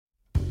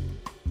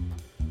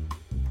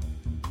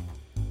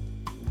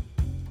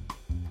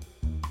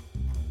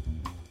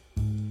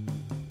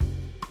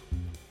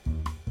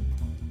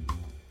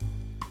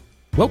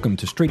Welcome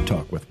to Straight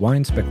Talk with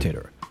Wine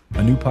Spectator,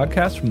 a new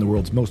podcast from the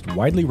world's most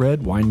widely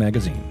read wine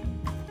magazine.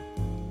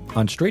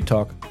 On Straight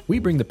Talk, we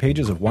bring the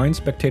pages of Wine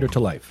Spectator to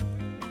life,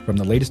 from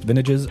the latest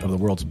vintages of the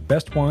world's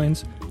best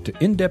wines to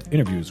in-depth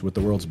interviews with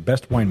the world's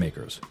best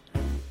winemakers.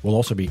 We'll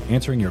also be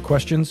answering your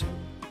questions,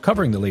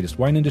 covering the latest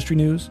wine industry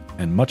news,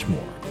 and much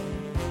more.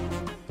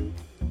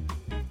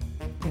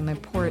 My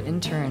poor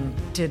intern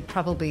did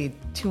probably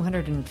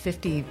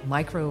 250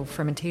 micro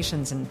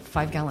fermentations in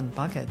 5-gallon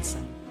buckets.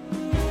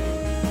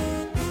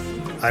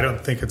 I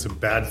don't think it's a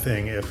bad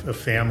thing if a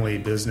family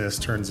business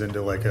turns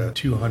into like a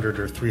 $200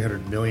 or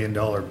 $300 million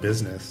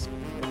business.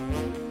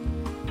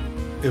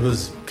 It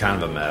was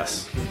kind of a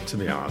mess, to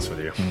be honest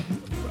with you.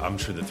 I'm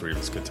sure the three of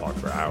us could talk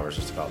for hours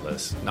just about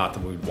this. Not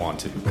that we'd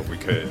want to, but we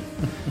could.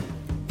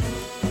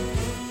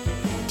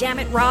 Damn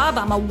it, Rob,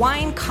 I'm a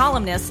wine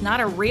columnist,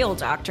 not a real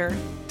doctor.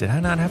 Did I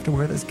not have to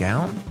wear this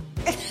gown?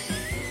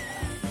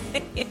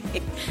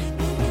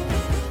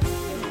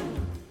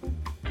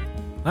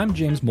 I'm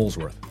James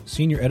Molesworth,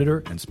 Senior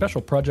Editor and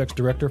Special Projects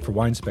Director for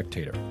Wine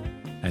Spectator.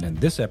 And in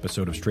this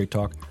episode of Straight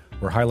Talk,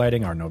 we're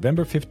highlighting our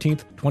November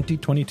 15th,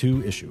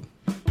 2022 issue.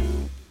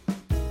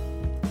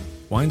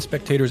 Wine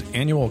Spectator's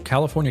annual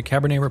California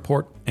Cabernet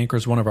Report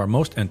anchors one of our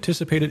most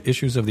anticipated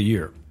issues of the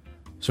year.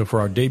 So for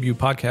our debut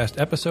podcast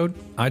episode,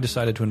 I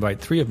decided to invite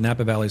three of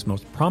Napa Valley's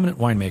most prominent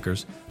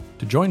winemakers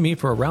to join me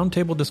for a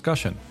roundtable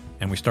discussion.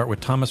 And we start with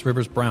Thomas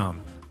Rivers Brown,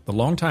 the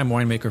longtime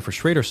winemaker for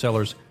Schrader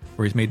Cellars,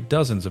 where he's made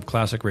dozens of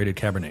classic rated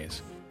Cabernets.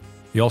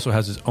 He also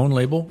has his own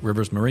label,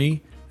 Rivers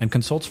Marie, and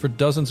consults for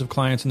dozens of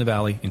clients in the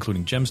valley,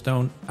 including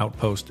Gemstone,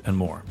 Outpost, and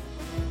more.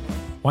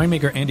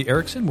 Winemaker Andy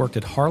Erickson worked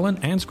at Harlan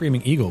and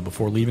Screaming Eagle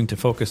before leaving to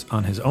focus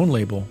on his own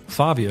label,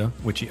 Favia,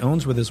 which he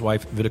owns with his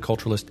wife,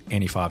 viticulturalist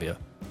Annie Favia.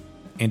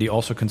 Andy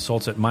also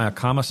consults at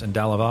Mayacamas and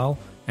Dalaval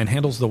and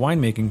handles the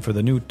winemaking for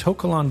the new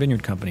Tokalan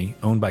Vineyard Company,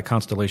 owned by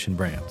Constellation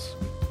Brands.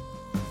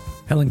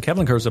 Helen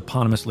Keplinger's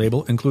eponymous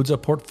label includes a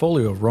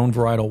portfolio of Rhone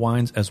varietal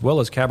wines as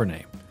well as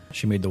Cabernet.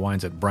 She made the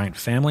wines at Bryant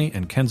Family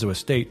and Kenzo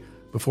Estate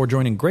before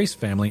joining Grace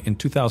Family in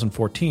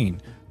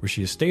 2014, where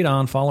she has stayed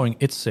on following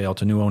its sale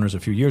to new owners a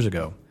few years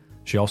ago.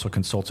 She also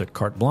consults at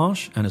Carte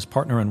Blanche and is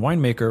partner and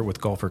winemaker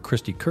with golfer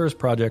Christy Kerr's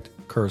project,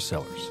 Kerr's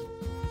Cellars.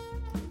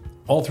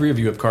 All three of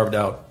you have carved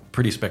out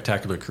pretty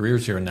spectacular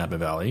careers here in Napa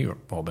Valley. You've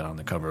all been on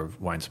the cover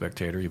of Wine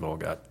Spectator. You've all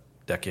got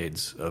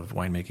decades of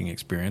winemaking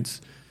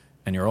experience.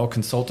 And you're all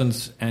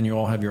consultants, and you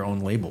all have your own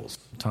labels.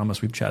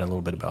 Thomas, we've chatted a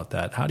little bit about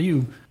that. How do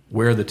you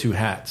wear the two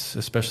hats,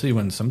 especially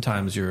when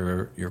sometimes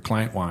your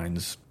client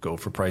wines go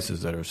for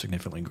prices that are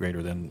significantly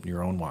greater than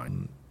your own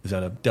wine? Is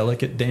that a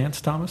delicate dance,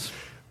 Thomas?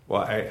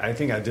 Well, I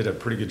think I did a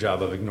pretty good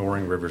job of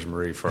ignoring Rivers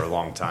Marie for a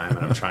long time,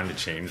 and I'm trying to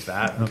change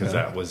that because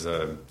that was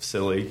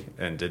silly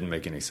and didn't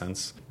make any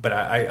sense. But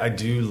I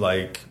do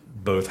like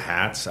both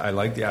hats. I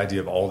like the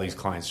idea of all these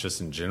clients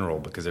just in general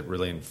because it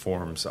really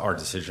informs our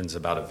decisions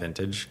about a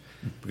vintage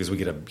because we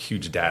get a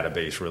huge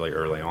database really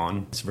early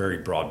on. It's very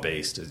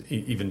broad-based,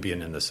 even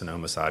being in the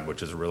Sonoma side,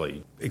 which is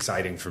really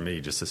exciting for me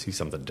just to see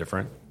something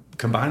different.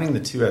 Combining the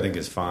two, I think,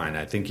 is fine.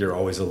 I think you're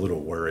always a little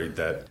worried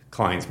that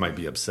clients might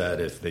be upset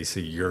if they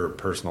see your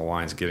personal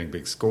wines getting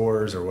big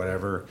scores or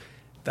whatever.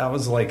 That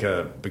was like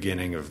a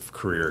beginning of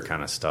career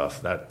kind of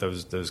stuff.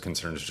 Those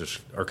concerns just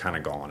are kind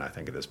of gone, I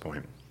think, at this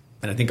point.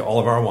 And I think all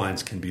of our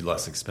wines can be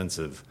less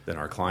expensive than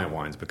our client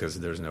wines because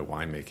there's no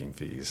winemaking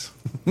fees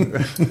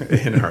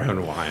in our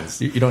own wines.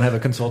 You don't have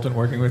a consultant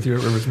working with you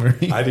at Rivers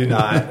Marie? I do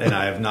not, and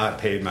I have not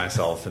paid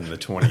myself in the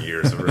 20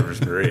 years of Rivers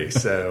Marie.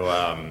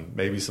 So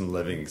maybe some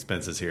living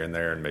expenses here and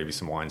there and maybe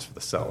some wines for the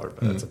cellar,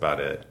 but that's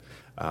about it.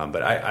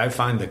 But I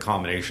find the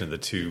combination of the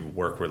two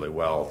work really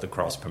well. The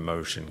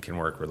cross-promotion can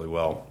work really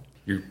well.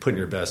 You're putting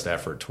your best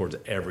effort towards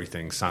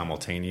everything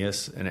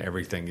simultaneous, and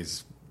everything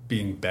is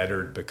being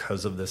bettered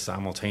because of this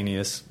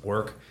simultaneous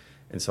work.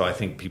 And so I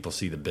think people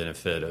see the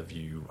benefit of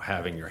you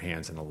having your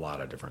hands in a lot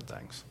of different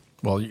things.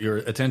 Well, your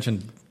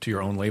attention to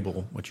your own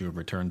label, which you have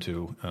returned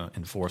to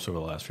in force over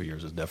the last few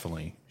years, is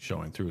definitely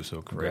showing through.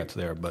 So congrats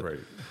there. But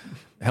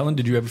Helen,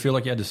 did you ever feel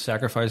like you had to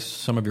sacrifice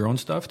some of your own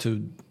stuff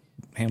to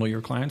handle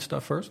your client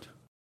stuff first?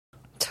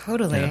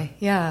 Totally,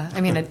 yeah. I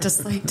mean,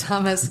 just like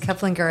Thomas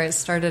Keplinger, I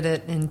started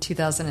it in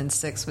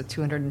 2006 with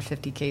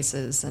 250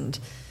 cases, and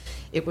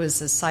it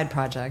was a side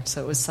project,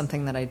 so it was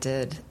something that I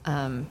did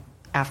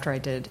after I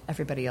did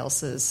everybody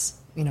else's,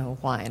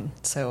 wine.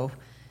 So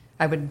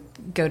I would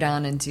go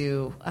down and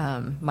do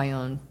my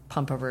own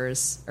pump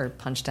overs or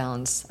punch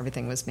downs.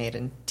 Everything was made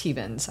in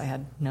T-bins. I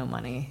had no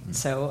money.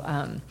 So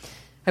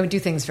I would do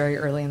things very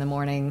early in the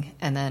morning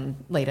and then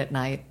late at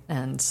night.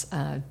 And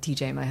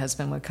DJ, my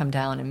husband, would come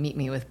down and meet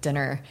me with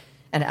dinner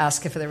and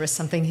ask if there was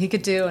something he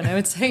could do. And I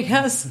would say,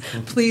 yes,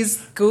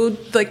 please go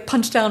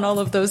punch down all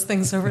of those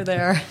things over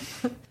there.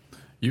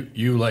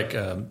 You like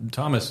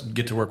Thomas,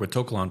 get to work with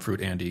Tokalan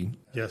fruit, Andy.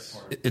 Yes.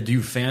 Do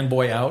you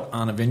fanboy out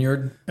on a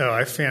vineyard? No,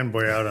 I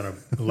fanboy out on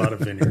a lot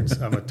of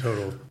vineyards. I'm a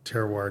total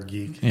terroir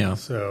geek. Yeah.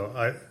 So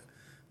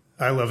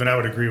I love, and I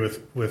would agree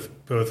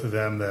with both of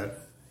them that,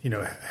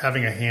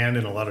 having a hand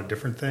in a lot of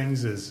different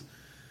things is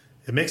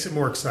it makes it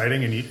more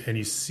exciting, and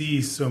you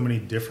see so many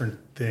different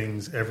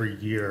things every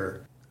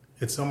year.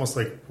 It's almost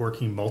like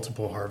working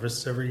multiple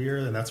harvests every year,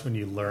 and that's when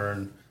you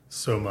learn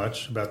so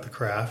much about the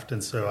craft.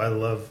 And so I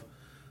love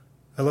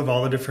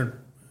all the different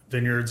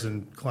vineyards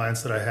and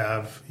clients that I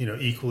have,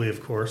 equally,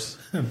 of course.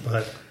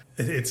 But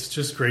it's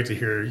just great to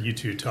hear you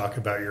two talk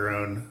about your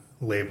own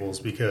labels,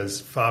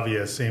 because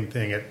Favia, same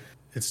thing.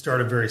 It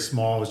started very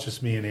small. It was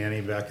just me and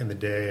Annie back in the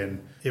day,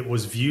 and it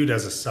was viewed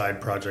as a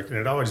side project. And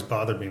it always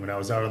bothered me when I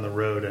was out on the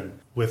road and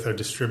with a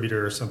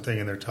distributor or something,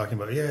 and they're talking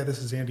about, yeah, this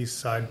is Andy's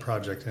side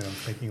project. And I'm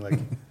thinking, like,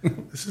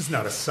 this is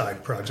not a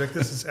side project.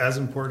 This is as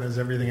important as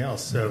everything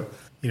else. So,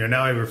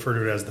 now I refer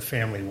to it as the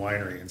family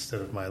winery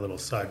instead of my little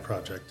side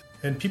project.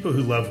 And people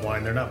who love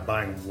wine, they're not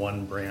buying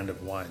one brand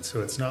of wine.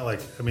 So it's not like,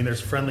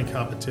 there's friendly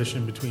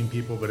competition between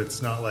people, but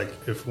it's not like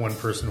if one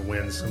person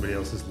wins, somebody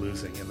else is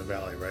losing in the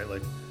valley, right?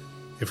 Like,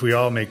 if we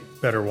all make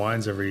better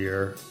wines every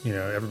year,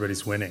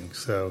 everybody's winning.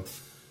 So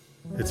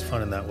it's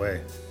fun in that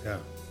way. Yeah.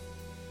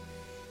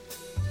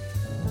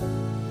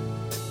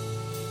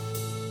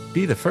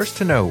 Be the first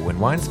to know when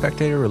Wine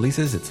Spectator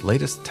releases its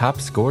latest top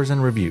scores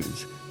and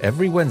reviews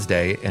every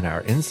Wednesday in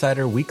our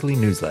Insider Weekly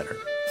newsletter.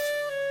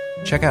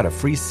 Check out a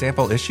free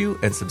sample issue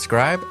and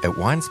subscribe at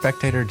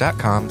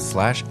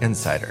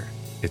winespectator.com/insider.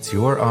 It's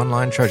your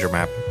online treasure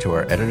map to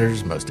our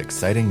editor's most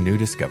exciting new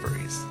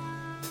discoveries.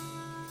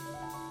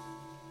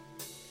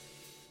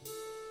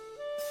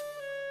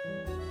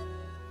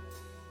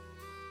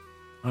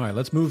 All right,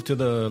 let's move to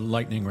the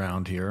lightning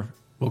round here.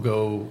 We'll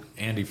go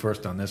Andy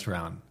first on this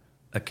round.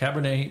 A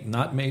Cabernet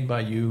not made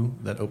by you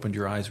that opened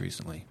your eyes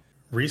recently.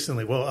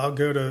 Recently, well, I'll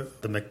go to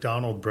the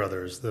McDonald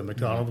brothers, the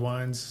McDonald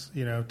wines,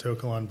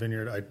 Tokelon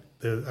Vineyard.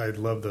 I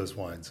love those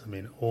wines.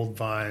 Old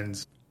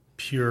vines,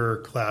 pure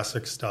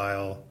classic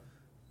style.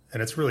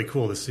 And it's really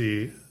cool to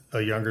see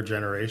a younger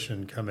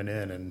generation coming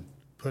in and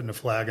putting a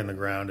flag in the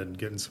ground and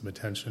getting some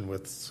attention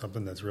with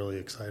something that's really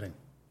exciting.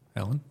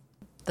 Helen?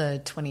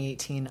 The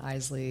 2018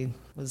 Islay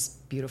was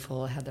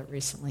beautiful. I had that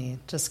recently.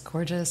 Just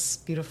gorgeous,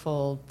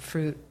 beautiful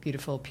fruit,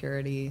 beautiful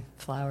purity,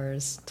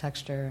 flowers,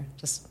 texture,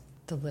 just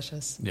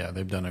delicious. Yeah,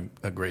 they've done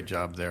a great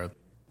job there.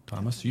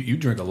 Thomas, you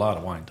drink a lot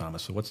of wine,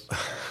 Thomas. So what's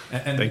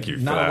and thank you.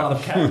 Not a lot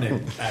of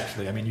Cabernet,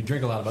 actually. You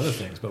drink a lot of other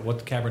things, but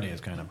what Cabernet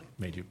has kind of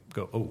made you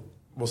go, oh?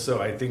 Well,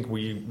 so I think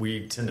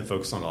we tend to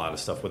focus on a lot of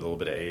stuff with a little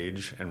bit of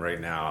age. And right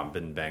now I've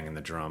been banging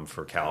the drum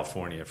for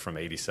California from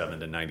 87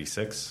 to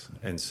 96.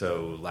 And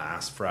so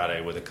last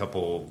Friday with a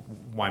couple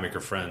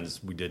winemaker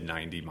friends, we did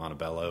 90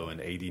 Montebello and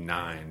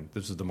 89.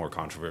 This is the more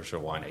controversial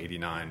one,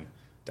 89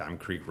 Diamond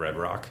Creek Red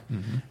Rock.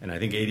 Mm-hmm. And I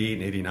think 88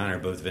 and 89 are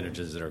both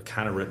vintages that are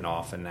kind of written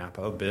off in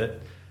Napa a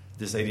bit.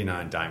 This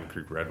 89 Diamond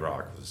Creek Red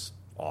Rock was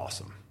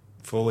awesome.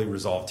 Fully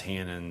resolved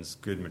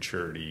tannins, good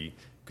maturity,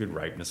 good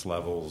ripeness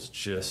levels,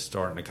 just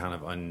starting to kind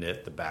of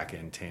unknit the back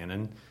end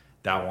tannin.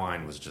 That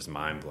wine was just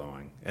mind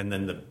blowing. And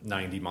then the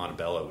 90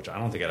 Montebello, which I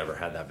don't think I'd ever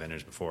had that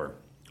vintage before.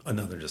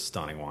 Another just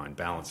stunning wine,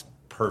 balanced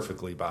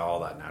perfectly by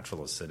all that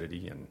natural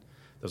acidity. And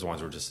those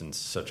wines were just in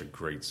such a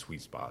great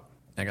sweet spot.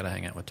 I got to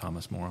hang out with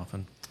Thomas more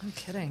often. I'm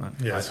kidding.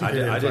 Yeah,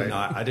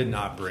 I did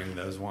not bring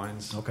those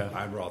wines. Okay.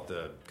 I brought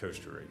the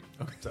coastery.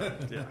 Okay. So,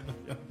 yeah.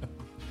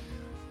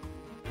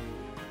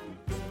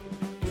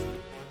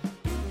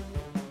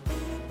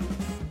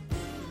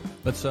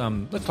 Let's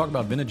talk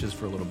about vintages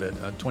for a little bit.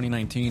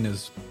 2019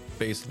 is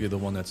basically the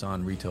one that's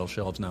on retail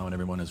shelves now, and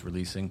everyone is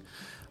releasing.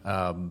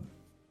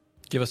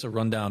 Give us a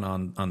rundown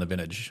on the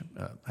vintage,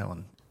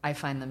 Helen. I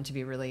find them to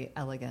be really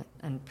elegant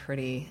and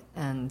pretty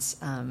and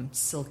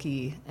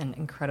silky and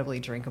incredibly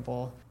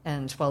drinkable.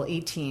 And while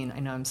 18, I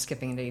know I'm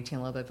skipping into 18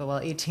 a little bit, but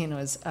while 18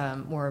 was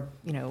more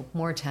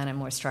tannin,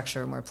 more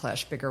structure, more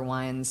plush, bigger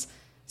wines,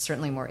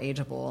 certainly more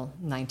ageable,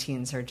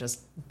 19s are just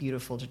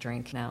beautiful to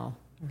drink now,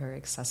 very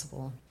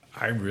accessible.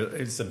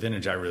 It's a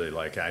vintage I really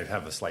like. I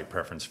have a slight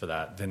preference for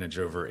that vintage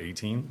over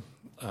 18.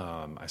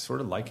 I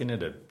sort of liken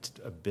it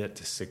a bit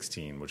to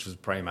 16, which is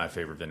probably my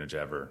favorite vintage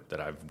ever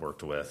that I've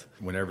worked with.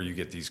 Whenever you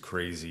get these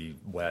crazy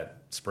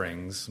wet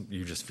springs,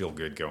 you just feel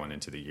good going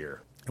into the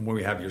year. And when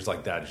we have years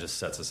like that, it just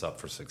sets us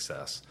up for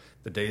success.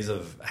 The days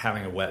of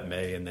having a wet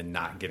May and then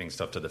not getting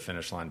stuff to the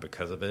finish line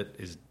because of it,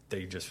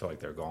 they just feel like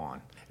they're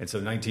gone. And so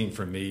 19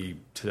 for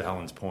me, to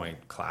Helen's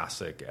point,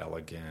 classic,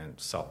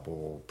 elegant,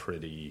 supple,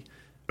 pretty.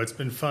 It's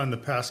been fun the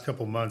past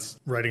couple months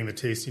writing the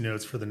tasting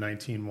notes for the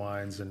 19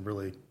 wines and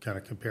really kind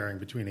of comparing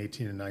between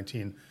 18 and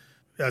 19.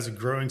 As a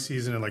growing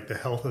season and like the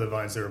health of the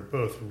vines, they were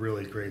both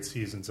really great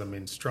seasons.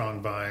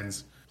 Strong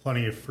vines,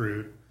 plenty of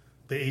fruit.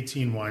 The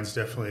 18 wines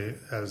definitely,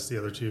 as the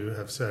other two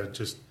have said,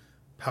 just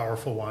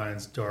powerful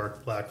wines,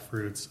 dark, black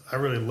fruits. I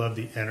really love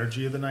the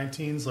energy of the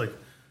 19s. Like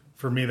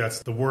for me,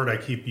 that's the word I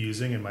keep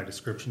using in my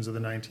descriptions of the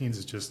 19s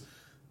is just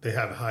they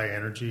have high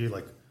energy,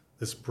 like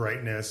this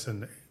brightness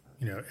and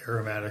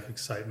aromatic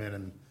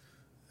excitement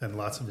and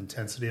lots of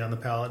intensity on the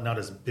palate. Not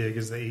as big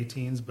as the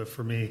 18s, but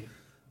for me,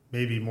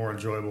 maybe more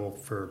enjoyable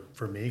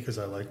for me because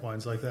I like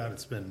wines like that.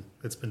 It's been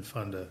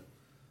fun to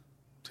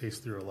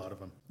taste through a lot of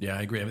them. Yeah,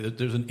 I agree.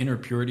 There's an inner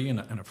purity and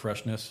a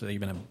freshness. They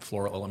even have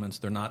floral elements.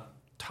 They're not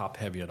top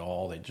heavy at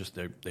all.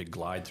 They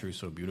glide through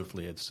so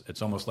beautifully.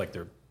 It's almost like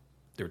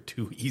they're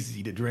too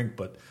easy to drink,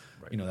 but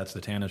Right. you know, that's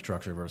the tannin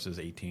structure versus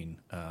 18.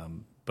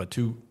 But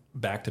 2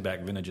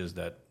 back-to-back vintages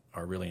that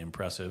are really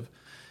impressive.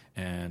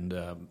 And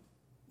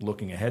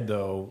looking ahead,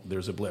 though,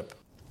 there's a blip.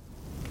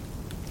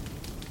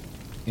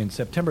 In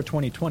September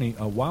 2020,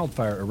 a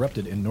wildfire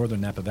erupted in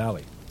northern Napa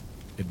Valley.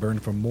 It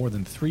burned for more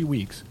than 3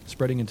 weeks,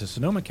 spreading into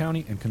Sonoma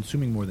County and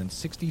consuming more than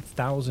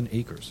 60,000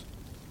 acres.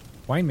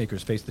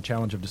 Winemakers face the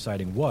challenge of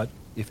deciding what,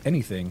 if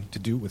anything, to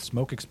do with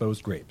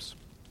smoke-exposed grapes.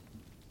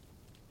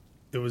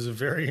 It was a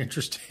very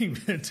interesting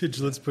vintage,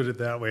 let's put it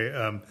that way.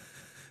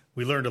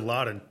 We learned a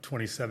lot in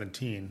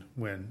 2017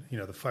 when,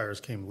 the fires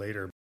came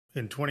later.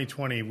 In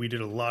 2020, we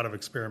did a lot of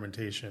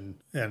experimentation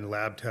and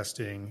lab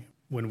testing.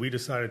 When we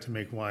decided to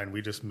make wine,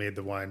 we just made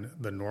the wine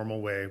the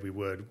normal way we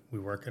would. We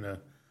weren't going to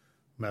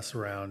mess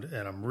around,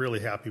 and I'm really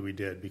happy we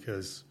did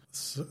because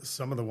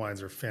some of the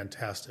wines are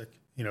fantastic.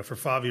 For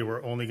Favia,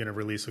 we're only going to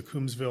release a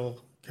Coombsville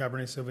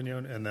Cabernet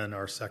Sauvignon and then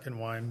our second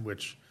wine,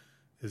 which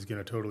is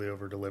going to totally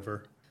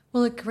over-deliver.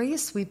 Well, at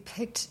Grace, we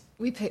picked,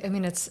 I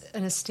mean, it's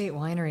an estate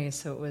winery,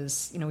 so it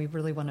was, we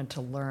really wanted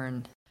to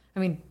learn. I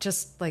mean,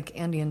 just like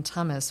Andy and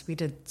Thomas, we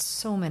did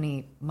so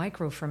many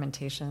micro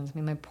fermentations. I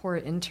mean, my poor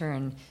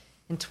intern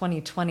in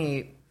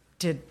 2020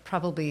 did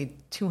probably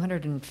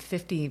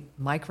 250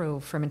 micro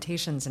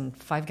fermentations in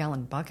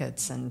 5-gallon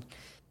buckets. And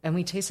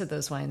we tasted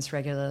those wines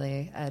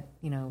regularly at,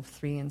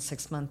 3 and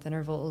 6 month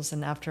intervals.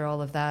 And after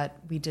all of that,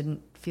 we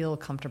didn't feel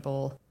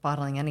comfortable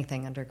bottling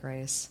anything under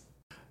Grace.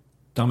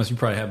 Thomas, you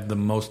probably have the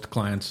most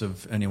clients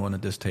of anyone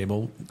at this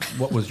table.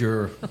 What was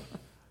your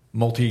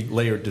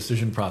multi-layered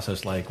decision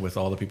process like with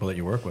all the people that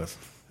you work with?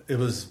 It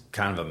was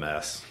kind of a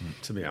mess,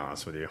 to be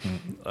honest with you.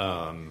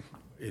 I'm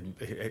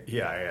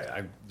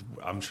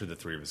sure the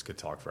three of us could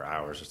talk for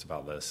hours just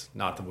about this.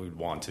 Not that we'd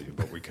want to,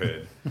 but we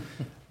could.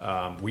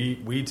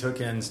 We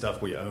took in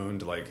stuff we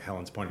owned, like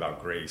Helen's point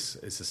about Grace.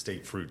 It's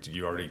estate fruit.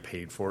 You already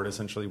paid for it,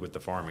 essentially, with the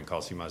farming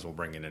costs. You might as well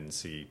bring it in and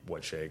see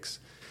what shakes.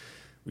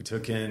 We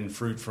took in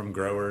fruit from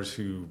growers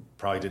who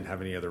probably didn't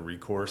have any other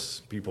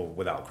recourse, people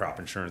without crop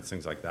insurance,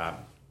 things like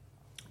that.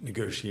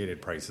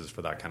 Negotiated prices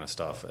for that kind of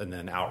stuff, and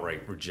then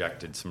outright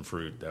rejected some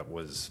fruit that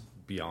was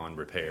beyond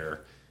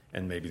repair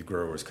and maybe the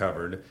grower was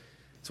covered.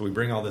 So we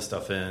bring all this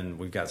stuff in.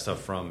 We've got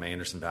stuff from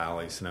Anderson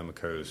Valley, Sonoma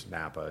Coast,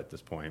 Napa at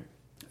this point,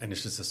 and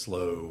it's just a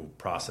slow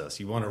process.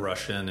 You want to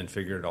rush in and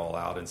figure it all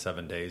out in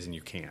 7 days, and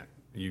you can't.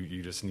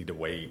 You just need to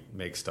wait,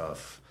 make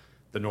stuff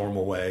the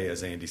normal way.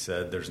 As Andy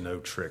said, there's no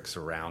tricks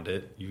around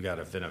it. You got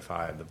to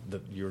vinify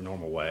your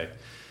normal way.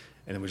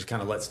 And then we just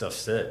kind of let stuff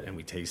sit, and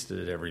we tasted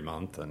it every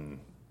month, and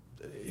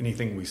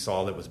anything we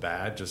saw that was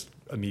bad just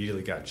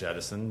immediately got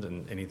jettisoned,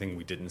 and anything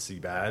we didn't see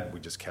bad, we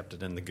just kept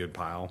it in the good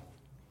pile.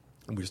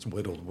 And we just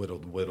whittled.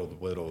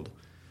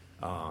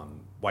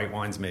 White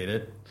wines made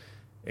it.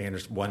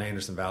 One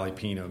Anderson Valley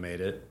Pinot made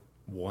it.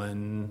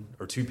 1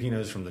 or 2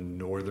 Pinots from the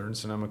northern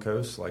Sonoma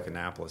Coast, like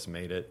Annapolis,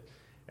 made it.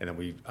 And then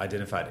we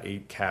identified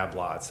 8 cab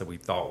lots that we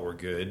thought were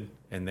good,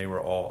 and they were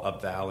all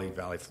up valley,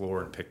 valley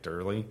floor, and picked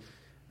early.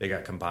 They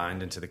got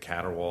combined into the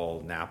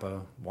Caterwall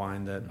Napa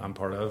wine that I'm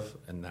part of,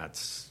 and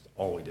that's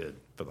all we did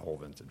for the whole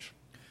vintage.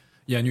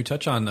 Yeah, and you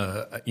touch on,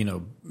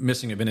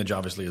 missing a vintage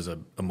obviously is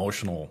an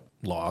emotional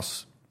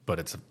loss, but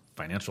it's a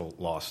financial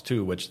loss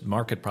too, which the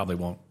market probably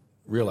won't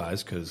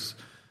realize because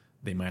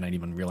they might not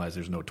even realize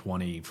there's no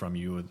 20 from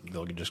you.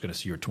 They're just going to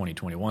see your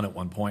 2021 at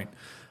one point.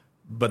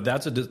 But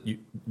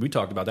we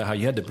talked about that, how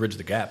you had to bridge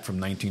the gap from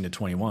 19 to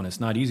 21. It's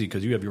not easy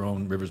because you have your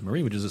own Rivers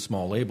Marie, which is a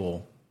small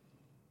label.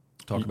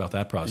 Talk about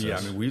that process. Yeah,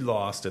 I mean, we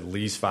lost at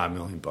least $5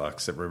 million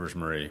at Rivers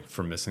Marie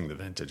for missing the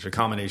vintage. A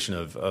combination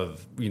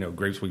of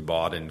grapes we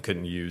bought and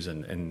couldn't use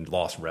and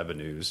lost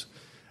revenues.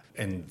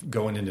 And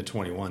going into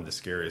 21, the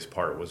scariest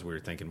part was we were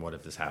thinking, what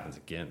if this happens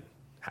again?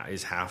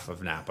 Is half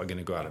of Napa going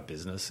to go out of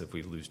business if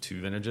we lose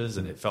 2 vintages?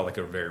 And it felt like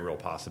a very real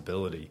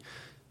possibility.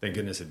 Thank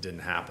goodness it didn't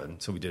happen,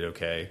 so we did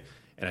okay.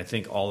 And I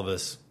think all of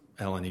us,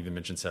 Helen even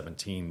mentioned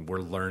 17, we're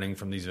learning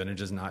from these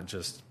vintages, not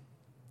just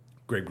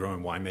grape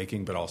growing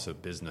winemaking, but also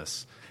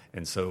business.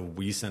 And so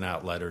we sent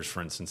out letters,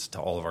 for instance, to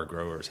all of our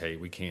growers, hey,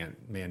 we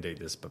can't mandate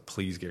this, but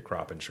please get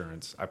crop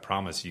insurance. I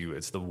promise you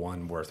it's the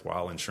one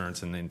worthwhile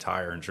insurance in the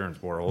entire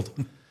insurance world.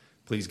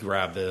 Please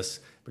grab this,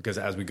 because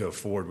as we go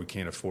forward, we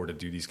can't afford to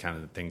do these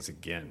kind of things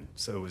again.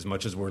 So as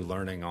much as we're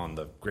learning on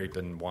the grape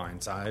and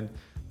wine side,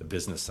 the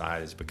business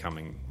side is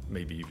becoming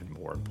maybe even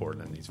more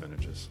important in these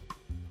vintages.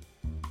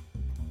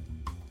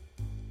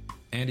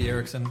 Andy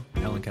Erickson,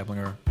 Helen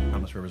Keplinger,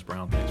 Thomas Rivers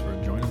Brown, thanks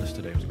for joining us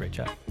today. It was a great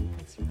chat.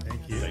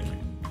 Thank you. Thank you.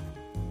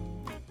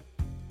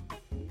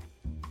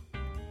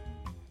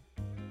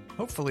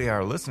 Hopefully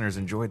our listeners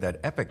enjoyed that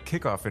epic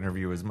kickoff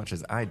interview as much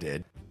as I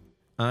did.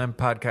 I'm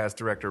podcast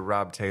director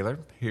Rob Taylor,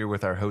 here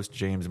with our host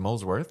James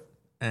Molesworth.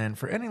 And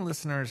for any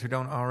listeners who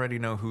don't already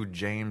know who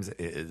James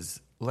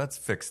is, let's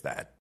fix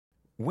that.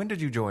 When did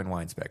you join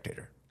Wine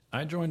Spectator?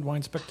 I joined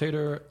Wine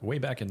Spectator way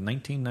back in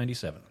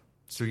 1997.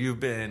 So you've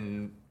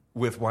been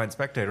with Wine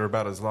Spectator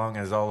about as long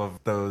as all of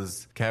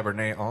those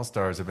Cabernet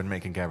All-Stars have been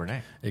making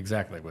Cabernet.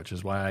 Exactly, which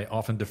is why I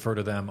often defer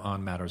to them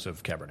on matters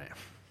of Cabernet.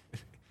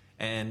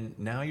 And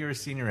now you're a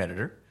senior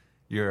editor.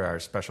 You're our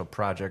special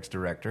projects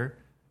director.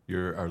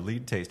 You're our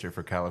lead taster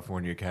for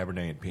California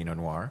Cabernet and Pinot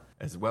Noir,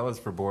 as well as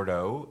for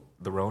Bordeaux,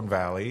 the Rhone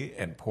Valley,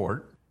 and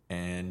Port.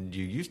 And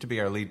you used to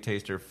be our lead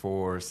taster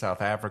for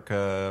South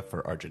Africa,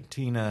 for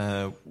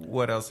Argentina.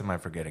 What else am I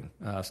forgetting?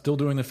 Still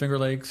doing the Finger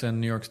Lakes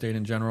and New York State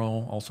in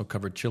general. Also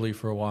covered Chile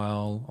for a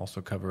while.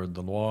 Also covered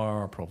the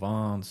Loire,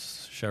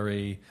 Provence,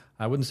 Sherry.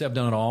 I wouldn't say I've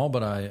done it all,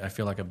 but I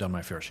feel like I've done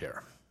my fair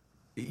share.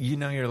 You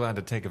know you're allowed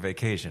to take a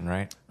vacation,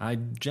 right? I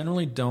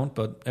generally don't,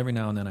 but every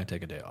now and then I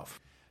take a day off.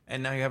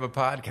 And now you have a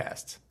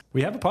podcast.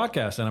 We have a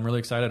podcast, and I'm really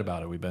excited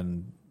about it. We've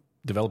been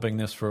developing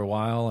this for a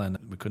while, and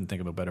we couldn't think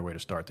of a better way to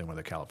start than with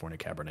a California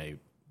Cabernet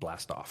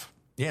blast-off.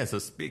 Yeah, so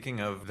speaking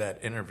of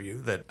that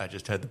interview that I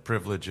just had the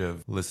privilege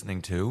of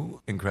listening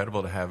to,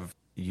 incredible to have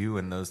you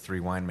and those three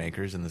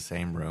winemakers in the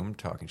same room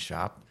talking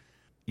shop.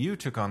 You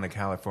took on the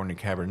California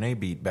Cabernet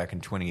beat back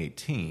in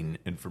 2018,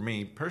 and for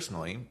me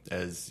personally,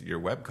 as your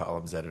web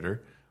columns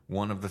editor,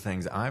 one of the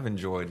things I've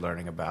enjoyed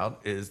learning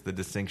about is the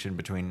distinction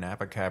between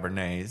Napa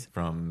Cabernets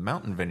from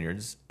mountain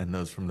vineyards and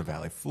those from the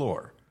valley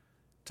floor.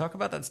 Talk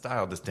about that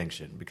style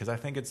distinction, because I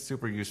think it's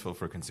super useful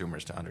for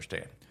consumers to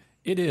understand.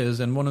 It is,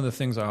 and one of the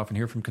things I often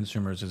hear from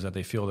consumers is that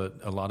they feel that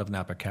a lot of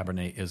Napa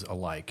Cabernet is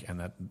alike, and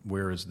that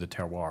where is the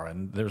terroir?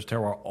 And there's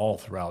terroir all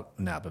throughout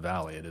Napa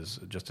Valley. It is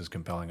just as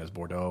compelling as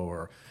Bordeaux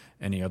or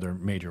any other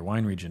major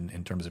wine region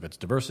in terms of its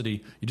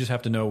diversity. You just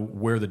have to know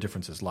where the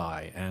differences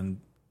lie. And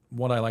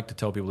what I like to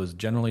tell people is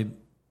generally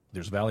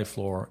there's valley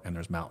floor and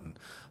there's mountain.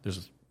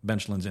 There's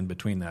benchlands in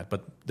between that.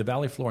 But the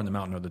valley floor and the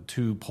mountain are the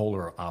two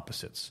polar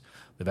opposites.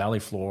 The valley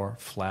floor,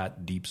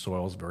 flat, deep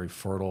soils, very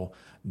fertile,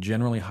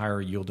 generally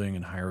higher yielding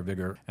and higher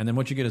vigor. And then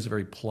what you get is a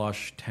very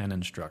plush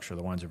tannin structure.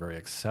 The wines are very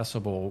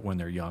accessible when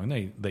they're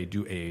young. They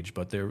do age,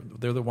 but they're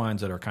the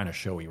wines that are kind of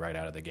showy right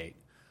out of the gate.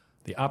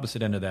 The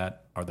opposite end of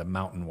that are the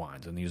mountain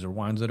wines. And these are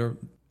wines that are,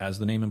 as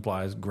the name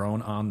implies,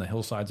 grown on the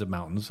hillsides of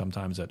mountains,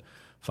 sometimes at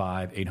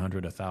 500,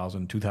 800,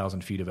 1,000,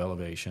 2,000 feet of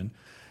elevation.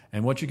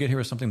 And what you get here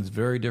is something that's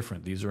very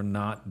different. These are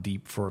not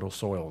deep, fertile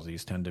soils.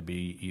 These tend to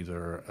be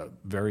either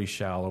very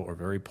shallow or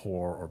very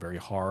poor or very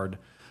hard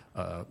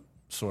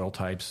soil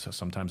types,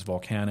 sometimes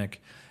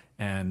volcanic.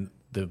 And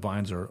the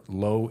vines are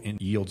low in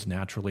yields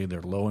naturally.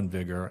 They're low in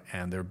vigor,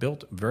 and they're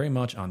built very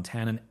much on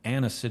tannin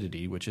and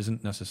acidity, which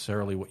isn't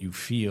necessarily what you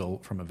feel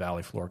from a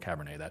valley floor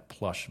Cabernet. That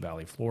plush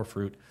valley floor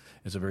fruit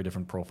is a very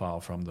different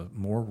profile from the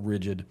more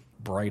rigid,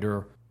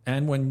 brighter,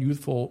 and when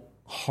youthful,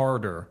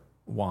 harder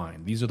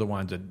wine. These are the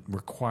wines that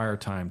require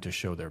time to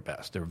show their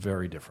best. They're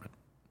very different.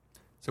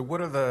 So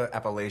what are the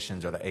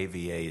appellations or the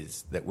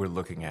AVAs that we're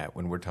looking at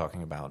when we're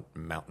talking about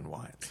mountain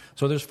wines?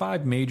 So there's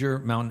 5 major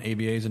mountain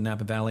AVAs in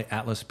Napa Valley: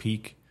 Atlas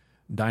Peak,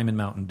 Diamond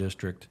Mountain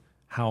District,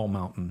 Howell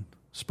Mountain,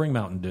 Spring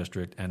Mountain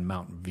District, and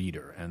Mount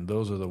Veeder. And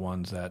those are the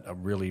ones that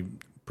really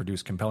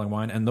produce compelling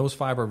wine. And those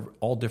 5 are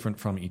all different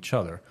from each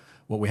other.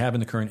 What we have in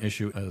the current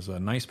issue is a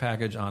nice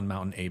package on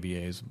mountain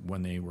AVAs,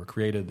 when they were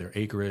created, their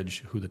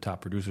acreage, who the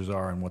top producers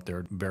are, and what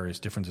their various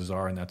differences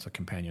are. And that's a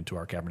companion to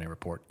our Cabernet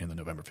report in the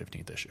November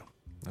 15th issue.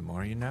 The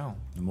more you know.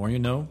 The more you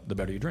know, the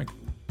better you drink.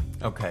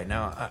 Okay,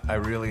 now I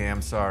really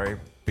am sorry,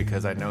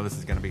 because I know this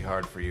is going to be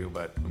hard for you,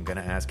 but I'm going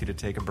to ask you to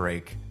take a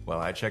break while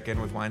I check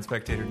in with Wine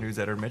Spectator news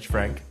editor Mitch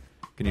Frank.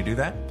 Can you do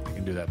that? I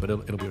can do that, but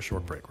it'll be a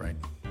short break, right?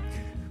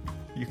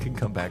 You can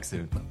come back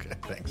soon. Okay,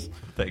 thanks.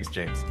 Thanks,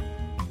 James.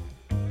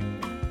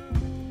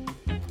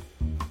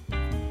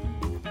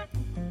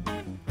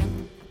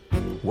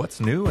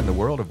 What's new in the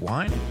world of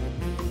wine?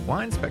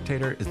 Wine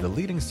Spectator is the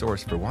leading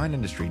source for wine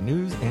industry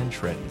news and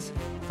trends.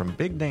 From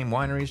big-name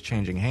wineries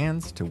changing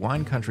hands to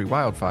wine country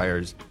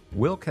wildfires,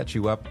 we'll catch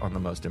you up on the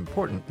most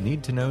important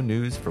need-to-know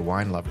news for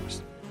wine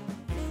lovers.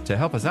 To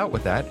help us out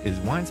with that is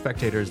Wine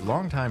Spectator's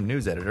longtime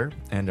news editor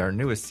and our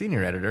newest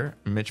senior editor,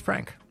 Mitch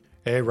Frank.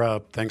 Hey,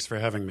 Rob. Thanks for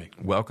having me.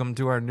 Welcome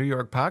to our New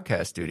York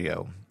podcast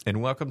studio,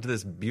 and welcome to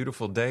this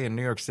beautiful day in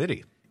New York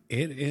City.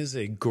 It is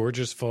a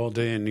gorgeous fall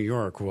day in New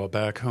York, while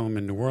back home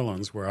in New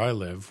Orleans, where I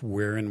live,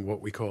 we're in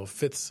what we call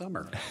fifth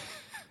summer.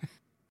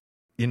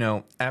 You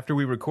know, after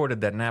we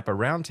recorded that Napa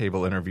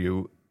Roundtable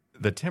interview,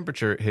 the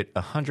temperature hit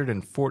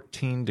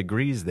 114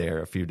 degrees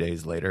there a few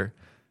days later.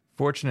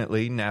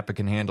 Fortunately, Napa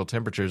can handle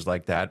temperatures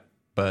like that,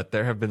 but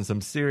there have been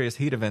some serious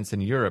heat events in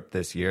Europe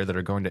this year that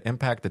are going to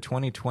impact the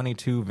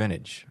 2022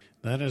 vintage.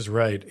 That is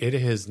right. It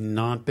has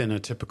not been a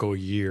typical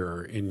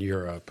year in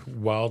Europe.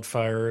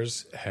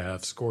 Wildfires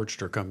have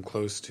scorched or come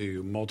close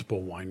to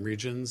multiple wine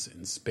regions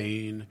in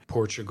Spain,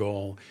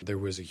 Portugal. There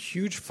was a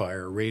huge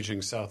fire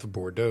raging south of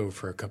Bordeaux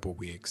for a couple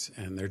weeks,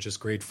 and they're just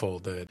grateful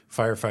that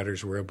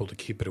firefighters were able to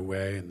keep it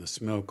away and the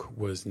smoke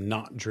was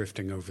not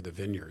drifting over the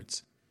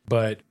vineyards.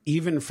 But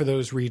even for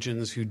those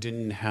regions who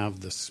didn't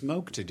have the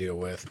smoke to deal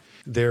with,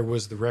 there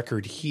was the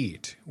record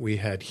heat. We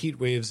had heat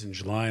waves in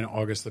July and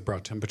August that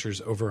brought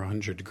temperatures over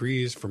 100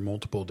 degrees for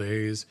multiple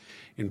days.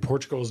 In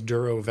Portugal's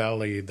Douro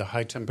Valley, the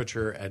high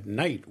temperature at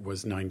night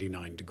was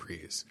 99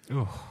 degrees.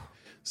 Oh.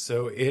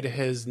 So it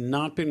has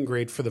not been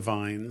great for the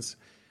vines.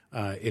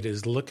 It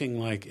is looking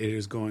like it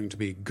is going to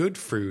be good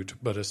fruit,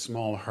 but a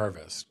small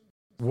harvest.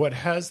 What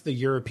has the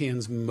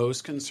Europeans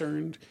most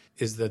concerned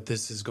is that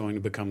this is going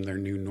to become their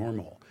new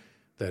normal,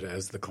 that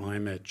as the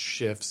climate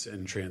shifts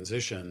and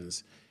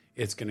transitions,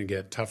 it's going to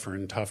get tougher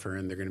and tougher,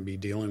 and they're going to be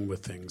dealing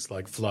with things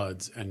like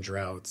floods and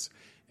droughts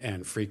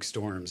and freak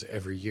storms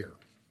every year.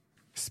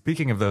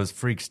 Speaking of those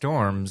freak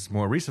storms,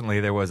 more recently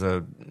there was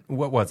a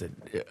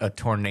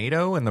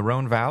tornado in the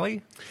Rhone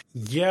Valley?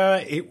 Yeah,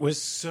 it was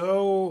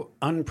so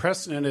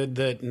unprecedented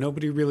that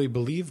nobody really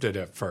believed it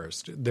at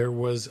first. There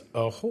was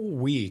a whole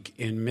week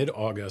in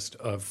mid-August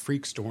of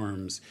freak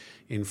storms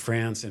in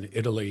France and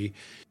Italy.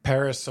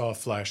 Paris saw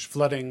flash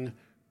flooding.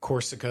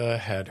 Corsica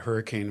had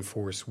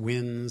hurricane-force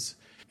winds.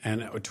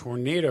 And a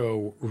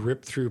tornado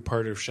ripped through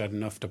part of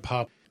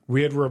Châteauneuf-du-Pape.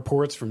 We had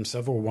reports from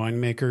several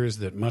winemakers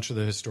that much of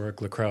the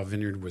historic Le Cros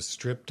vineyard was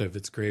stripped of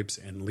its grapes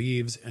and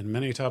leaves, and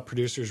many top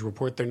producers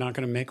report they're not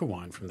going to make a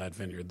wine from that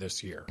vineyard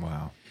this year.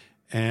 Wow.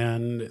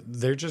 And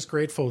they're just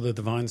grateful that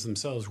the vines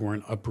themselves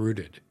weren't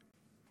uprooted.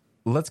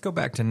 Let's go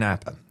back to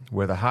Napa,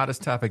 where the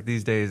hottest topic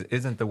these days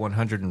isn't the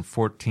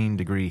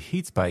 114-degree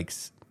heat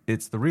spikes,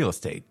 it's the real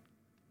estate.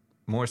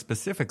 More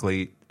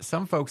specifically,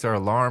 some folks are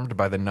alarmed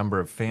by the number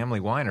of family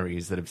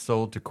wineries that have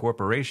sold to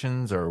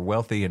corporations or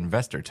wealthy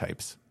investor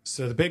types.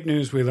 So the big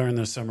news we learned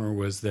this summer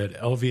was that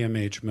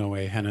LVMH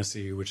Moet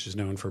Hennessy, which is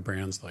known for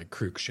brands like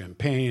Krug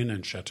Champagne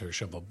and Chateau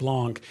Cheval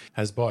Blanc,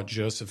 has bought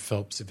Joseph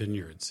Phelps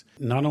Vineyards.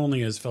 Not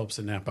only is Phelps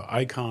a Napa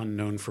icon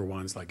known for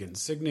wines like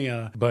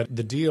Insignia, but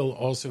the deal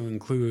also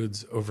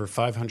includes over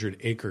 500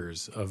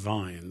 acres of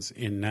vines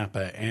in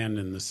Napa and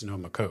in the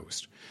Sonoma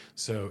Coast.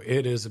 So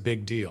it is a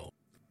big deal.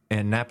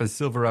 And Napa's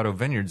Silverado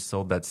Vineyards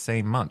sold that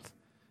same month.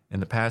 In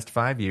the past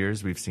 5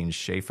 years, we've seen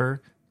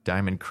Schaefer,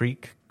 Diamond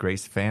Creek,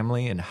 Grace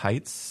Family, and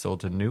Heights sold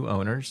to new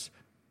owners.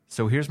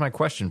 So here's my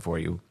question for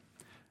you.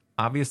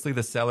 Obviously,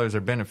 the sellers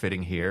are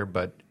benefiting here,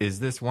 but is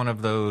this one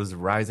of those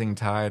rising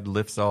tide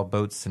lifts all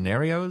boats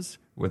scenarios,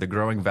 where the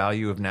growing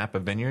value of Napa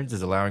Vineyards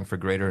is allowing for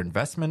greater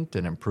investment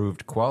and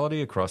improved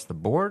quality across the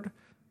board?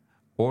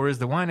 Or is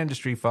the wine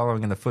industry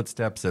following in the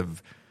footsteps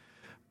of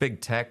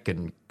big tech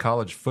and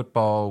college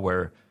football,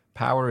 where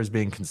power is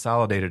being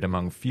consolidated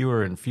among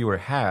fewer and fewer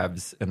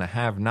haves, and the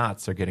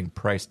have-nots are getting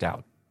priced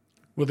out?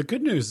 Well, the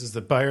good news is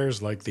that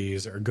buyers like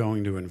these are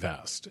going to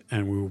invest,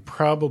 and we will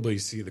probably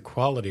see the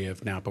quality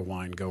of Napa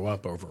wine go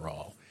up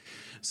overall.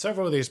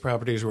 Several of these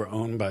properties were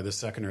owned by the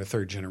second or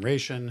third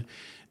generation,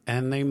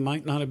 and they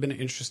might not have been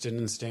interested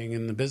in staying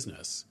in the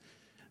business.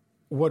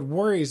 What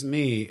worries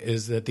me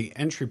is that the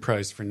entry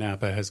price for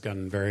Napa has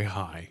gotten very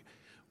high.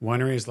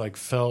 Wineries like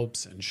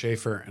Phelps and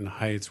Schaefer and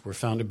Heights were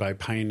founded by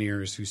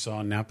pioneers who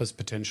saw Napa's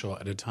potential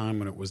at a time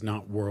when it was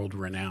not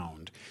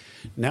world-renowned.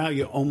 Now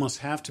you almost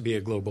have to be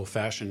a global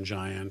fashion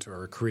giant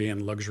or a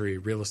Korean luxury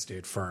real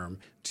estate firm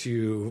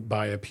to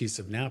buy a piece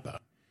of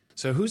Napa.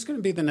 So who's going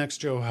to be the next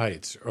Joe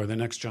Heights or the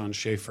next John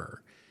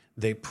Schaefer?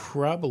 They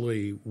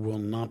probably will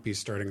not be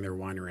starting their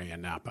winery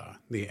in Napa.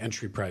 The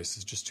entry price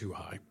is just too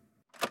high.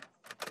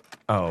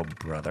 Oh,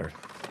 brother.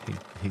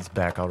 He's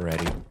back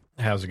already.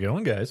 How's it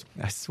going, guys?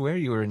 I swear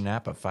you were in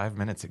Napa 5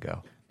 minutes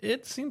ago.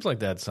 It seems like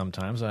that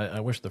sometimes. I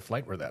wish the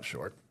flight were that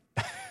short.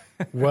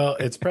 Well,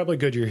 it's probably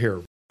good you're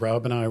here.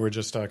 Rob and I were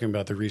just talking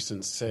about the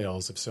recent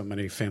sales of so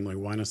many family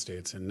wine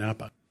estates in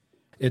Napa.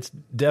 It's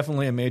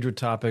definitely a major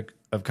topic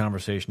of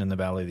conversation in the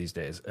Valley these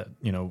days.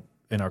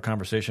 In our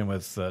conversation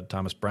with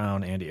Thomas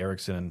Brown, Andy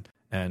Erickson,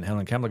 and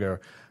Helen Keplinger,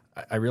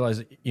 I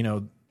realized,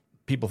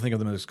 people think of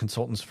them as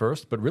consultants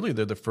first, but really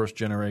they're the first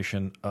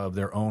generation of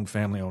their own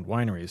family-owned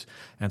wineries.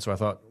 And so I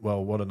thought,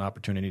 well, what an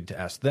opportunity to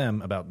ask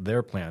them about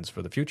their plans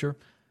for the future.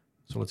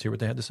 So let's hear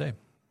what they had to say.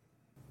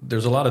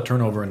 There's a lot of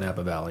turnover in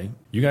Napa Valley.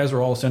 You guys are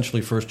all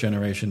essentially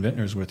first-generation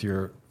vintners with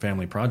your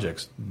family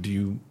projects. Do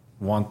you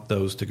want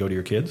those to go to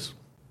your kids?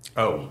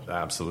 Oh,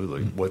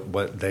 absolutely.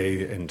 What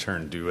they in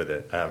turn do with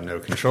it, I have no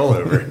control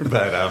over.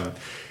 But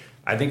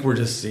I think we're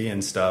just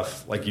seeing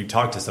stuff, like you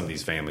talk to some of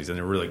these families, and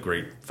they're really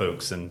great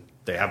folks, and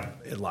they have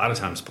a lot of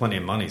times plenty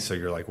of money. So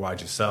you're like,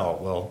 why'd you sell?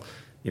 Well,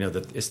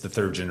 it's the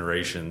third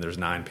generation. There's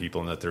 9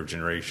 people in the third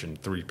generation.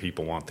 3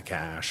 people want the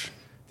cash.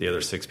 The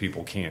other 6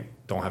 people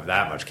don't have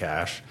that much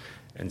cash.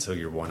 And so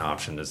your one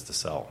option is to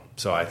sell.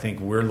 So I think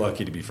we're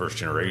lucky to be first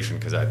generation,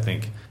 because I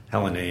think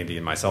Helen, Andy,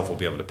 and myself will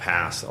be able to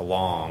pass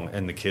along,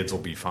 and the kids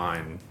will be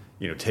fine,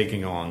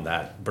 taking on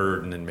that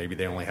burden. And maybe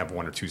they only have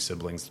 1 or 2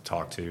 siblings to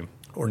talk to,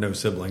 or no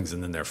siblings,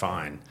 and then they're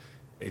fine.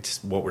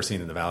 It's what we're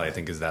seeing in the Valley, I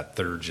think, is that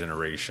third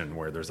generation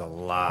where there's a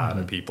lot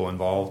of people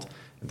involved,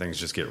 and things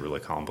just get really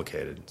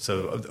complicated.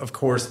 So, of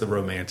course, the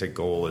romantic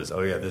goal is,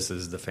 oh, yeah, this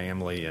is the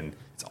family, and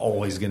it's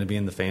always going to be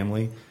in the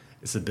family.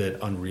 It's a bit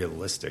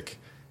unrealistic.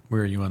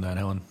 Where are you on that,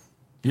 Helen?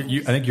 I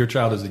think your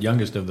child is the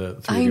youngest of the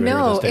 3 of you. I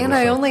know, and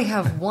I only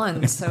have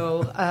 1.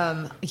 So,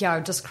 I'm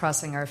just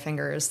crossing our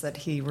fingers that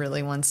he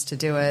really wants to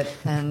do it.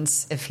 And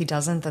if he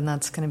doesn't, then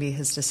that's going to be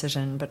his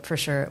decision. But for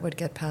sure, it would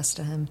get passed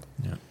to him.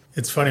 Yeah.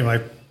 It's funny.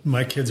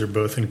 My kids are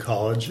both in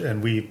college,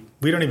 and we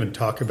don't even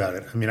talk about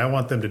it. I mean, I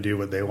want them to do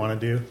what they want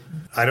to do.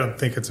 I don't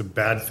think it's a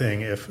bad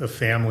thing if a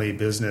family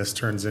business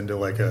turns into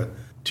like a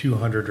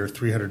 $200 or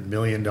 $300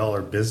 million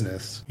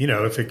business. You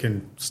know, if it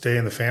can stay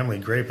in the family,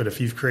 great. But if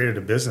you've created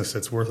a business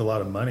that's worth a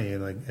lot of money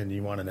and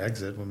you want an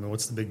exit, I mean,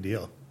 what's the big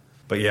deal?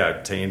 But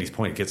yeah, to Andy's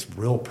point, it gets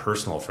real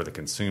personal for the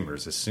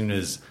consumers. As soon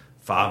as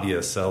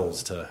Favia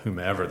sells to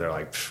whomever, they're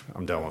like,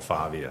 I'm done with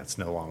Favia. It's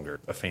no longer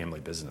a family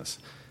business.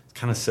 It's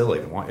kind of silly.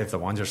 If the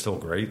wines are still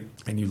great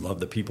and you love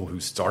the people who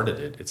started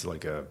it, it's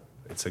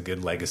a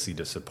good legacy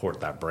to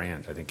support that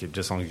brand. I think just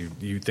as long as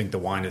you think the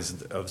wine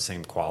is of the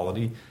same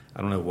quality,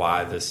 I don't know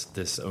why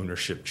this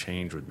ownership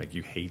change would make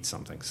you hate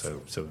something so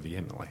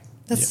vehemently.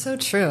 That's so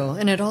true.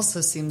 And it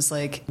also seems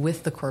like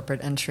with the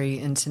corporate entry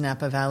into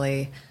Napa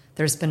Valley,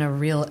 there's been a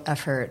real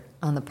effort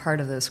on the part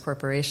of those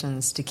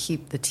corporations to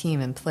keep the team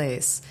in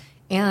place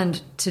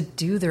and to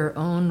do their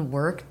own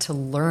work to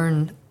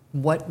learn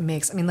what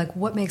makes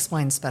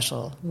wine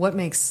special, what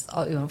makes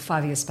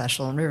Favia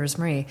special and Rivers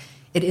Marie.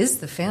 It is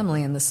the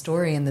family and the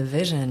story and the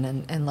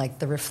vision and like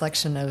the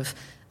reflection of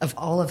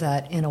all of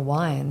that in a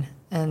wine.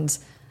 And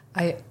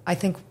I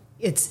think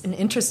it's an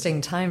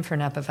interesting time for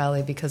Napa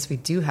Valley because we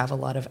do have a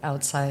lot of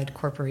outside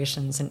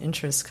corporations and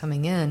interests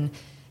coming in.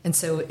 And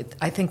so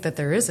I think that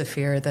there is a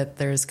fear that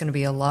there's going to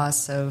be a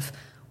loss of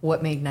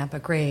what made Napa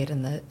great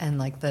and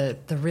the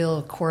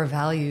real core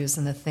values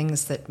and the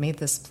things that made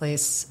this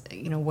place,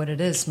 what it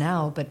is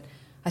now. But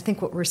I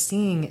think what we're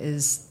seeing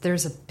is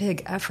there's a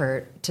big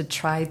effort to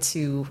try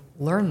to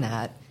learn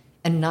that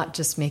and not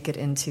just make it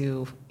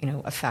into,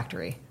 a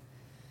factory.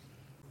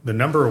 The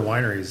number of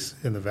wineries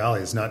in the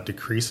valley is not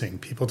decreasing.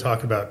 People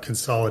talk about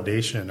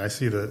consolidation. I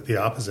see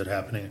the opposite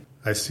happening.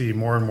 I see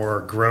more and more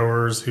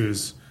growers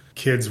whose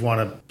kids want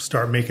to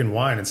start making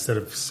wine instead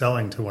of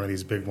selling to one of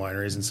these big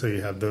wineries. And so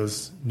you have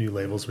those new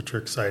labels, which are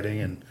exciting.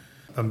 And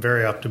I'm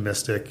very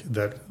optimistic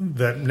that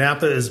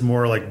Napa is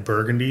more like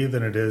Burgundy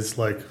than it is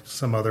like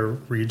some other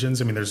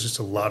regions. I mean, there's just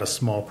a lot of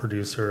small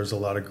producers, a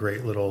lot of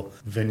great little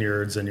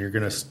vineyards, and you're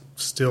going to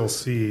still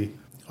see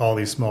all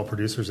these small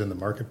producers in the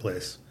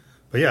marketplace.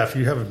 But yeah, if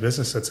you have a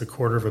business that's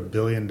 $250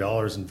 million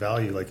in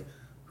value, like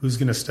who's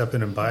going to step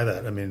in and buy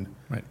that? I mean,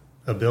 right.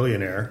 A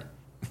billionaire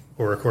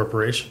or a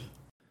corporation.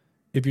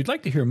 If you'd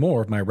like to hear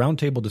more of my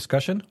roundtable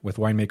discussion with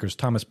winemakers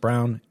Thomas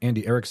Brown,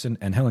 Andy Erickson,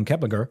 and Helen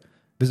Keplinger,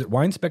 visit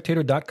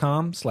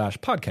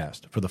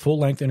winespectator.com/podcast for the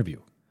full-length interview.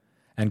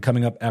 And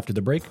coming up after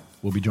the break,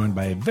 we'll be joined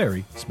by a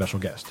very special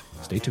guest.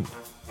 Stay tuned.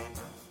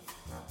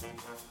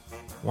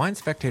 Wine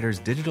Spectator's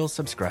digital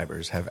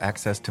subscribers have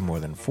access to more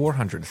than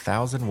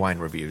 400,000 wine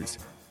reviews,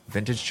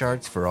 vintage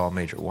charts for all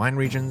major wine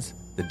regions,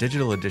 the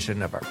digital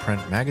edition of our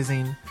print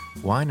magazine,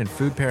 wine and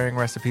food pairing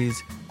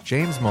recipes,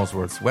 James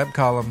Molesworth's web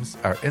columns,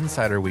 our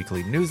Insider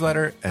Weekly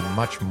newsletter, and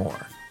much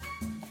more.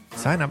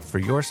 Sign up for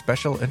your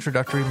special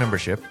introductory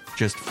membership,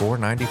 just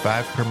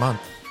 $4.95 per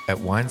month, at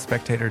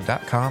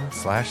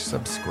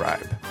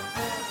winespectator.com/subscribe.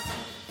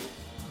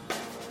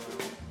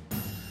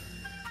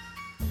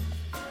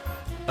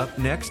 Up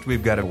next,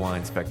 we've got a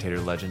Wine Spectator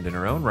legend in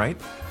her own right,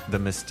 the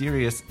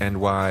mysterious and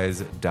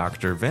wise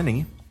Dr.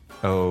 Vinny.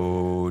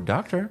 Oh,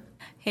 Doctor.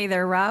 Hey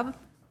there, Rob.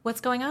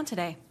 What's going on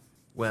today?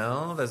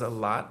 Well, there's a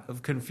lot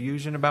of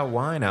confusion about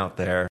wine out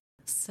there.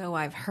 So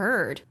I've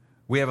heard.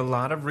 We have a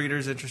lot of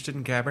readers interested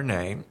in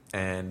Cabernet,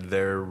 and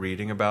they're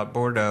reading about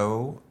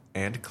Bordeaux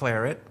and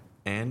Claret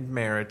and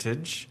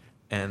Meritage,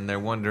 and they're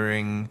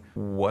wondering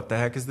what the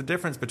heck is the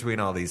difference between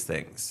all these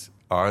things?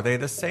 Are they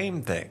the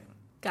same thing?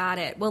 Got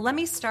it. Well, let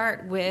me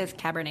start with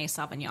Cabernet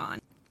Sauvignon.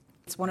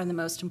 It's one of the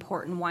most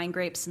important wine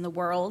grapes in the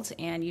world,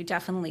 and you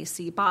definitely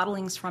see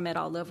bottlings from it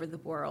all over the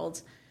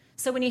world.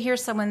 So when you hear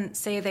someone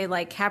say they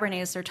like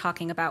Cabernets, they're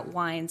talking about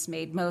wines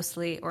made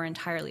mostly or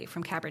entirely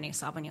from Cabernet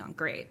Sauvignon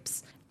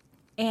grapes.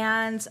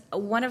 And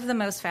one of the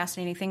most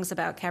fascinating things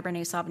about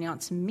Cabernet Sauvignon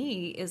to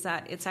me is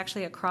that it's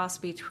actually a cross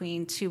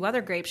between two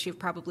other grapes you've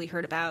probably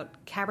heard about,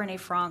 Cabernet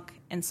Franc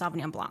and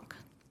Sauvignon Blanc.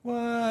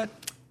 What?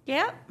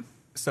 Yep.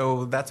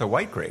 So that's a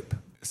white grape,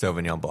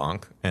 Sauvignon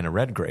Blanc, and a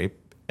red grape,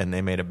 and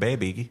they made a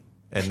baby,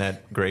 and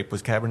that grape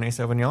was Cabernet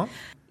Sauvignon?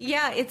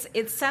 Yeah,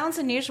 it sounds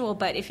unusual,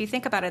 but if you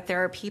think about it,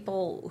 there are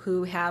people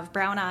who have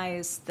brown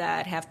eyes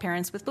that have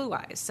parents with blue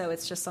eyes, so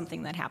it's just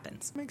something that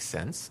happens. Makes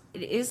sense.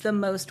 It is the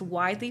most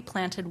widely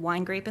planted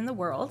wine grape in the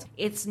world.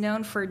 It's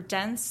known for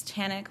dense,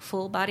 tannic,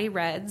 full-body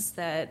reds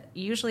that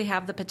usually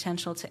have the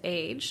potential to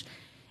age.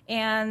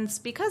 And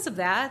because of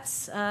that,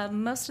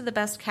 most of the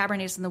best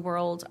Cabernets in the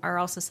world are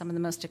also some of the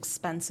most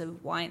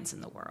expensive wines in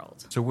the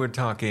world. So we're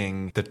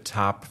talking the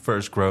top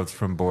first growths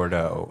from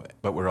Bordeaux,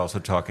 but we're also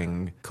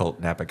talking cult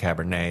Napa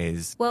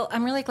Cabernets. Well,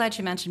 I'm really glad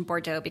you mentioned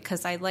Bordeaux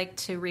because I like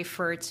to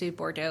refer to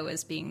Bordeaux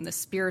as being the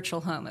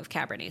spiritual home of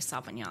Cabernet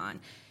Sauvignon.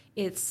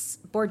 It's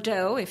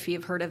Bordeaux, if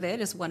you've heard of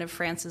it, is one of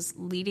France's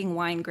leading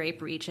wine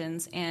grape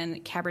regions,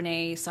 and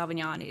Cabernet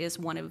Sauvignon is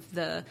one of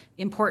the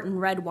important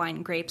red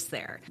wine grapes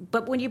there.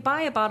 But when you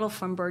buy a bottle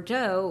from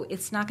Bordeaux,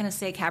 it's not going to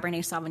say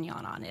Cabernet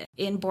Sauvignon on it.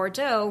 In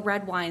Bordeaux,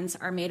 red wines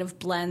are made of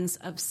blends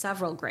of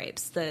several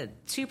grapes. The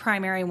two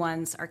primary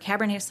ones are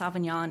Cabernet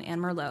Sauvignon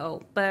and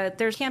Merlot, but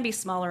there can be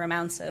smaller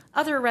amounts of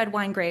other red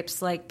wine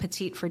grapes like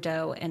Petit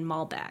Verdot and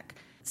Malbec.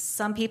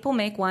 Some people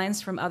make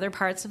wines from other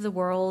parts of the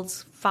world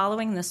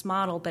following this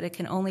model, but it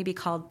can only be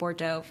called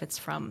Bordeaux if it's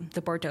from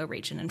the Bordeaux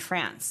region in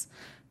France.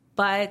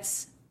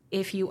 But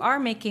if you are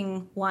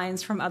making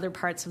wines from other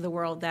parts of the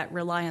world that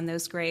rely on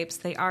those grapes,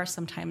 they are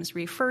sometimes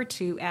referred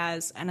to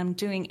as, and I'm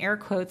doing air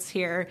quotes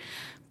here,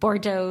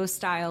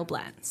 Bordeaux-style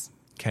blends.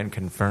 Can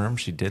confirm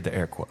she did the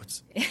air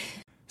quotes.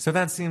 So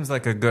that seems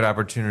like a good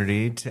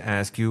opportunity to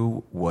ask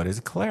you, what is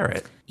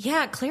claret?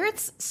 Yeah,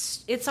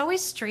 it's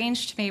always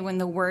strange to me when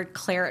the word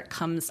claret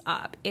comes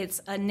up.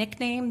 It's a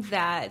nickname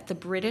that the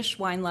British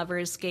wine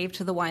lovers gave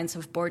to the wines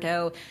of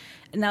Bordeaux.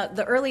 Now,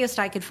 the earliest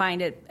I could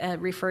find it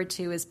referred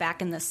to is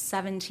back in the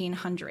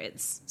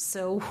 1700s.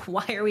 So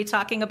why are we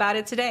talking about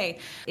it today?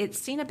 It's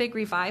seen a big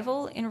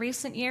revival in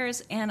recent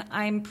years, and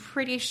I'm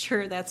pretty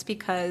sure that's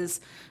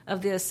because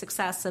of the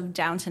success of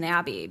Downton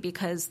Abbey,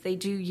 because they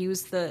do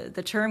use the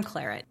term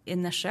claret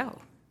in the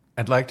show.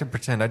 I'd like to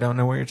pretend I don't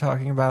know what you're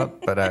talking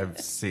about, but I've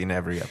seen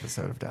every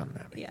episode of Downton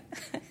Abbey. Yeah.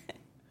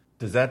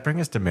 Does that bring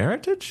us to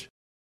Meritage?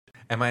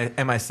 Am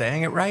I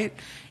saying it right?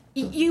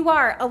 You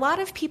are. A lot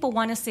of people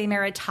want to say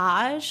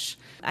Meritage.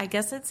 I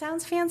guess it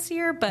sounds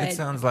fancier, but... It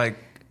sounds like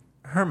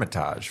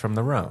Hermitage from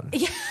the Rhone.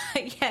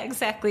 Yeah,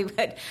 exactly.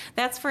 But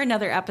that's for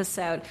another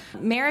episode.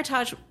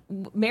 Meritage,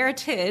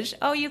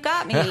 oh, you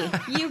got me.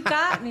 You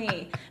got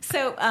me.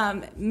 So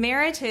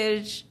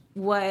Meritage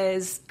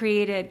was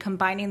created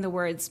combining the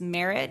words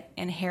merit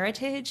and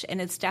heritage, and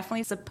it's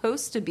definitely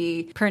supposed to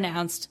be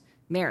pronounced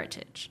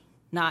Meritage,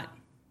 not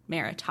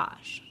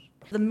Meritage.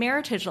 The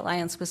Meritage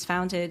Alliance was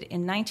founded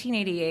in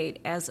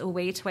 1988 as a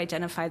way to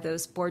identify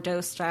those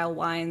Bordeaux-style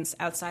wines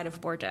outside of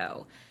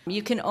Bordeaux.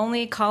 You can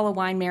only call a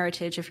wine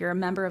Meritage if you're a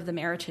member of the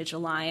Meritage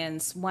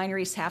Alliance.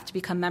 Wineries have to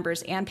become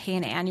members and pay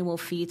an annual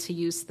fee to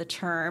use the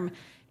term.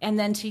 And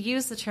then to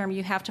use the term,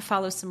 you have to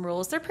follow some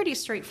rules. They're pretty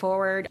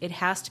straightforward. It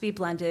has to be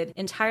blended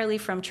entirely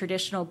from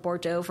traditional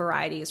Bordeaux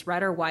varieties,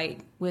 red or white,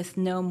 with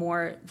no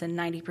more than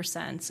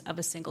 90% of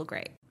a single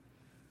grape.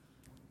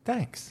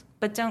 Thanks.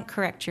 But don't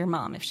correct your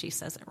mom if she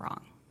says it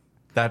wrong.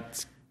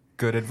 That's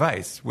good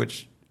advice,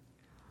 which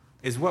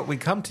is what we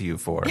come to you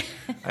for.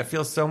 I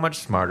feel so much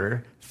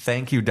smarter.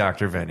 Thank you,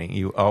 Dr. Venny.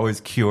 You always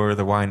cure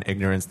the wine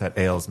ignorance that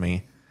ails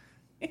me.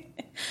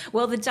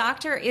 Well, the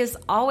doctor is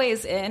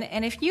always in,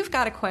 and if you've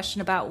got a question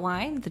about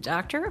wine, the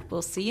doctor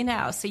will see you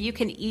now. So you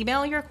can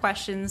email your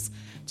questions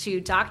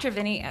to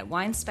drvinny at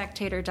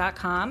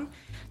winespectator.com.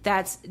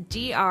 That's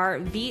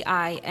DRVINNY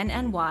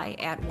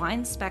at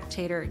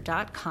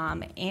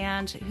winespectator.com.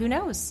 And who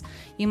knows,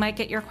 you might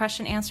get your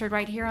question answered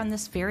right here on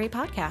this very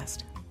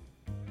podcast.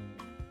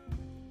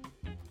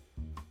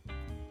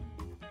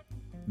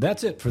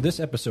 That's it for this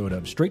episode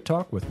of Straight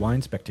Talk with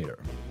Wine Spectator.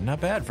 Not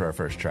bad for our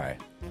first try.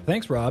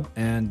 Thanks, Rob.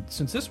 And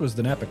since this was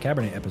the Napa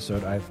Cabernet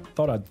episode, I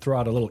thought I'd throw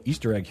out a little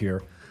Easter egg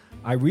here.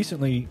 I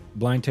recently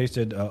blind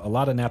tasted a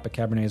lot of Napa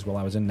Cabernets while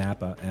I was in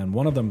Napa, and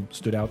one of them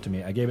stood out to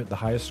me. I gave it the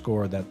highest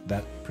score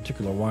that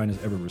particular wine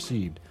has ever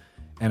received.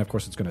 And, of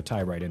course, it's going to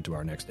tie right into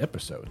our next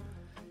episode.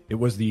 It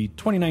was the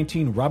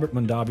 2019 Robert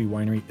Mondavi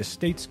Winery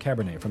Estates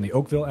Cabernet from the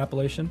Oakville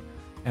appellation.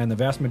 And the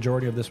vast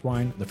majority of this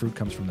wine, the fruit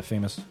comes from the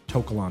famous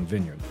Tokelon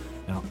vineyard.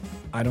 Now,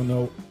 I don't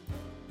know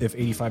if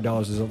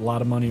 $85 is a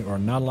lot of money or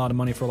not a lot of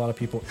money for a lot of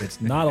people.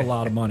 It's not a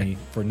lot of money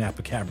for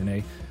Napa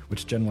Cabernet,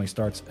 which generally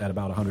starts at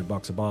about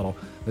 $100 a bottle.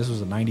 This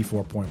was a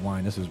 94-point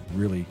wine. This is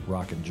really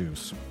rockin'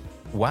 juice.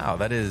 Wow,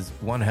 that is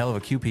one hell of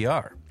a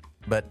QPR.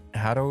 But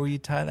how do we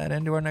tie that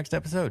into our next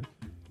episode?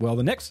 Well,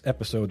 the next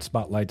episode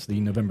spotlights the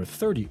November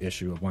 30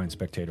 issue of Wine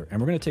Spectator, and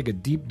we're going to take a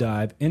deep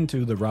dive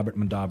into the Robert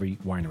Mondavi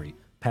Winery,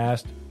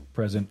 past,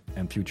 present,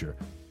 and future.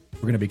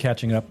 We're going to be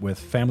catching up with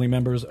family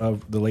members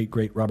of the late,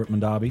 great Robert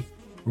Mondavi.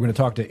 We're going to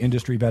talk to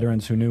industry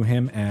veterans who knew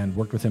him and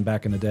worked with him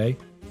back in the day.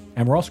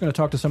 And we're also going to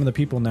talk to some of the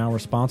people now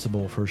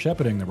responsible for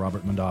shepherding the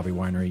Robert Mondavi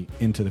Winery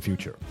into the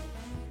future.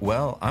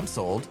 Well, I'm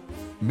sold.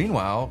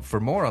 Meanwhile, for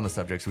more on the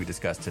subjects we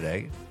discussed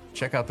today,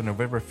 check out the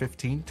November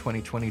 15,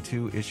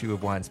 2022 issue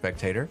of Wine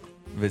Spectator.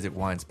 Visit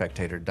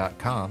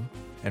winespectator.com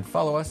and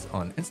follow us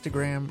on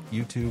Instagram,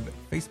 YouTube,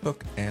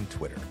 Facebook, and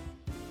Twitter.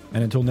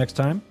 And until next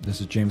time,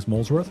 this is James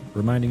Molesworth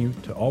reminding you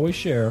to always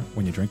share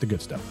when you drink the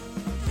good stuff.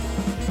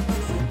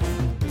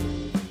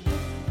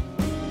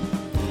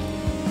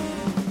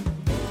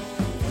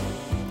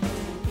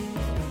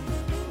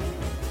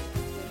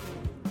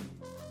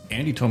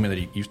 Andy told me that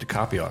he used to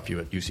copy off you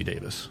at UC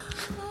Davis.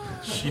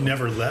 She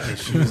never let me.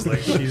 She was like,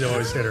 she's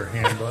always had her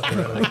hand button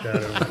right like that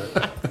over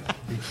the. Are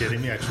you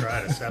kidding me? I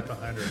tried. I sat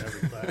behind her in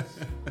every class.